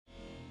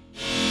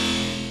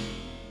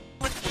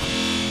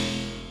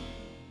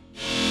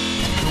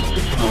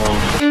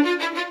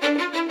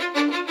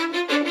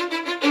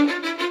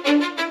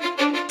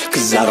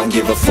Cause I don't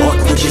give a fuck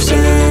what you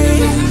say.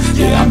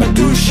 Yeah, I'ma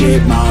do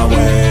shit my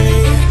way.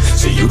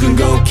 So you can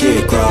go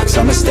kick rocks,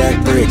 I'ma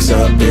stack bricks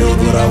up, build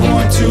what I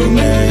want to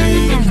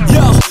make.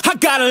 Yo, I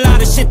got a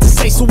lot of shit to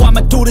say, so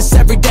I'ma do this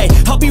every day.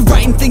 I'll be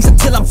writing things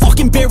until I'm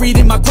fucking buried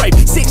in my grave.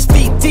 6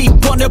 feet deep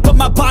under, but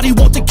my body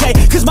won't decay.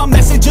 Cause my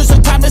messages are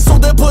timeless, so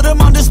they'll put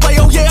them on display.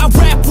 Oh yeah, I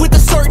rap with a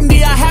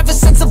certainty, I have a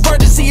sense of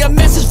urgency. A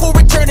message for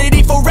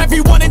eternity, for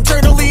everyone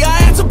internally. I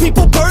had some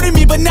people burning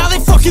me, but now they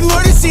fucking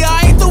learn to see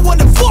I ain't the one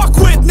to fuck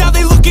with, now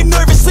they looking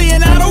nervously.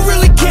 And I don't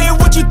really care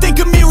what you think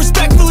of me,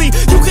 respectfully.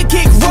 You can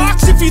kick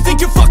rocks if you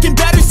think you're fucking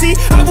better, see.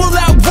 I will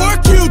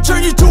outwork you,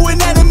 turn you to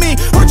an enemy.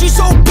 Hurt you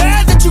so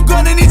bad that you're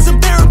gonna need some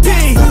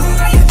therapy.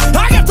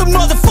 I got the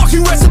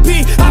motherfucking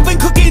recipe. I've been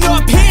cooking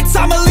up hits,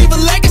 I'ma leave a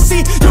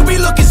legacy. You'll be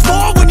looking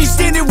small when you're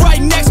standing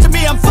right next to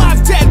me. I'm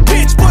 5'10",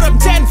 bitch, but I'm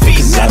 10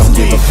 feet. Cause I don't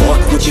give a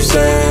fuck what you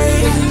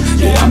say.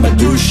 Yeah, I'ma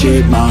do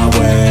shit my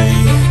way.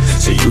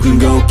 So you can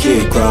go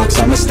kick rocks,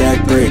 I'ma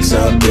stack bricks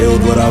up,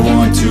 build what I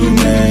want to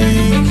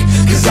make.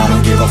 Cause I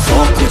don't give a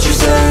fuck what you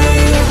say.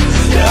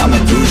 Yeah, I'ma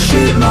do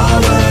shit my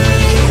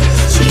way.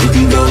 So you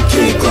can go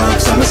kick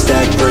rocks, I'ma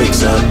stack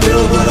bricks up,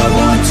 build what I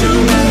want to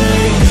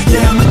make.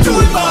 Yeah, I'ma do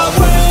it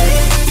my way.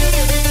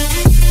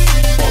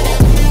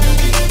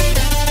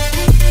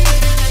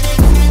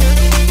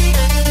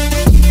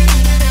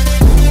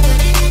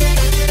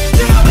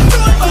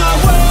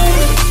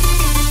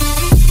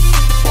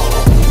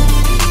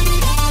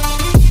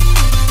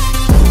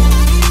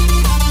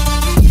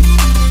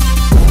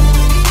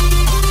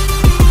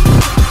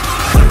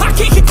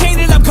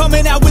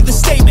 Coming out with a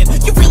statement.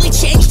 You really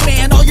changed,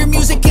 man, all your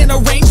music and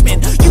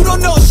arrangement. You don't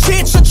know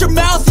shit, shut your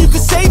mouth, you can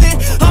save it.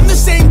 I'm the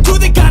same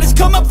dude that got his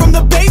come up from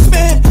the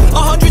basement.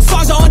 100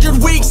 songs, 100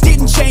 weeks,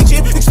 didn't change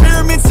it.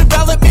 Experiments,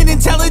 development,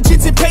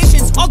 intelligence, and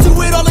patience. I'll do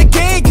it all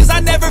again, cause I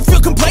never feel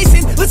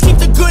complacent. Let's keep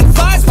the good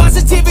vibes,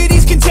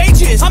 positivity's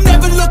contagious. I'm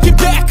never looking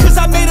back, cause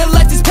I made a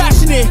life that's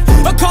passionate.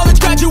 A college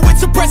graduate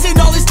suppressing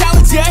all his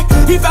talents, yeah.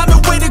 He found a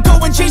way to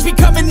go and change,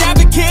 become an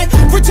advocate.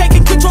 For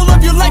taking control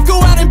of your life, go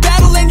out and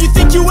battle. And you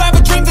think you have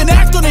a dream, then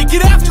act on it,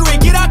 get after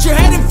it. Get out your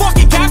head and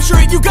fucking capture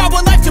it. You got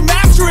one life to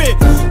master it.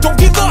 Don't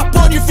give up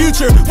on your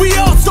future, we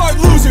all start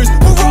losers.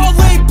 We're all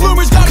late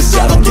bloomers, gotta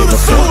struggle through the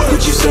sewer.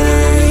 What you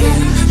say?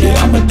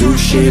 Yeah, I'ma do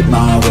shit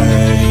my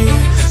way.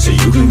 So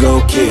you can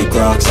go kick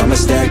rocks, I'ma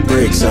stack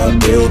bricks up,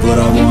 build what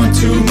I want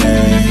to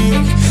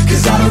make.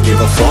 Cause I don't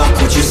give a fuck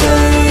what you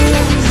say.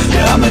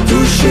 Yeah, I'ma do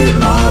shit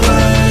my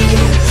way.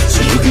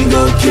 So you can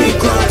go kick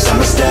rocks,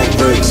 I'ma stack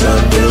bricks up,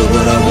 build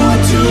what I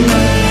want to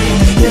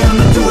make. Yeah,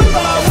 I'ma do